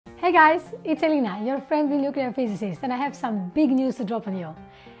Hey guys, it's Elina, your friendly nuclear physicist, and I have some big news to drop on you.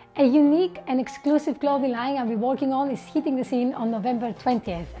 A unique and exclusive clothing line I'll be working on is hitting the scene on November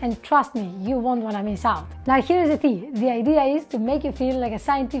 20th, and trust me, you won't want to miss out. Now here's the tea. The idea is to make you feel like a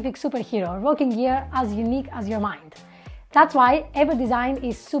scientific superhero, rocking gear as unique as your mind. That's why every design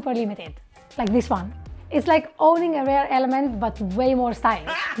is super limited, like this one. It's like owning a rare element but way more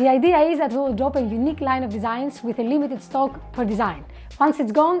stylish. The idea is that we will drop a unique line of designs with a limited stock per design. Once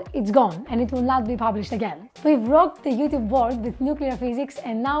it's gone, and it will not be published again. We've rocked the YouTube world with nuclear physics,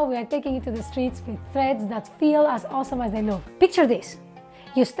 and now we are taking it to the streets with threads that feel as awesome as they look. Picture this.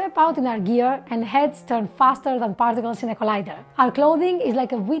 You step out in our gear and heads turn faster than particles in a collider. Our clothing is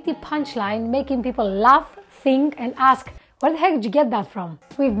like a witty punchline, making people laugh, think and ask, where the heck did you get that from?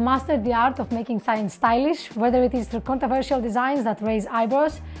 We've mastered the art of making science stylish, whether it is through controversial designs that raise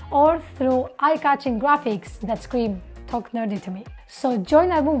eyebrows or through eye-catching graphics that scream, talk nerdy to me. So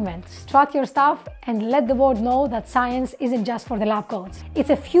join our movement, strut your stuff and let the world know that science isn't just for the lab coats. It's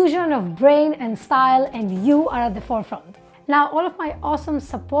a fusion of brain and style, and you are at the forefront. Now, all of my awesome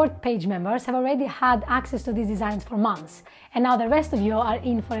support page members have already had access to these designs for months, and now the rest of you are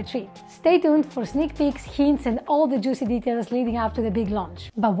in for a treat. Stay tuned for sneak peeks, hints and all the juicy details leading up to the big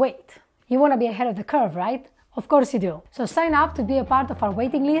launch. But wait, you want to be ahead of the curve, right? Of course you do. So sign up to be a part of our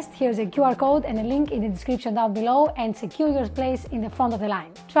waiting list. Here's a QR code and a link in the description down below, and secure your place in the front of the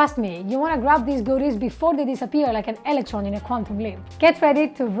line. Trust me, you want to grab these goodies before they disappear like an electron in a quantum leap. Get ready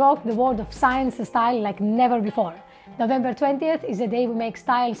to rock the world of science and style like never before. November 20th is the day we make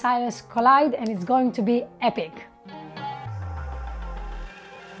style and science collide, and it's going to be epic.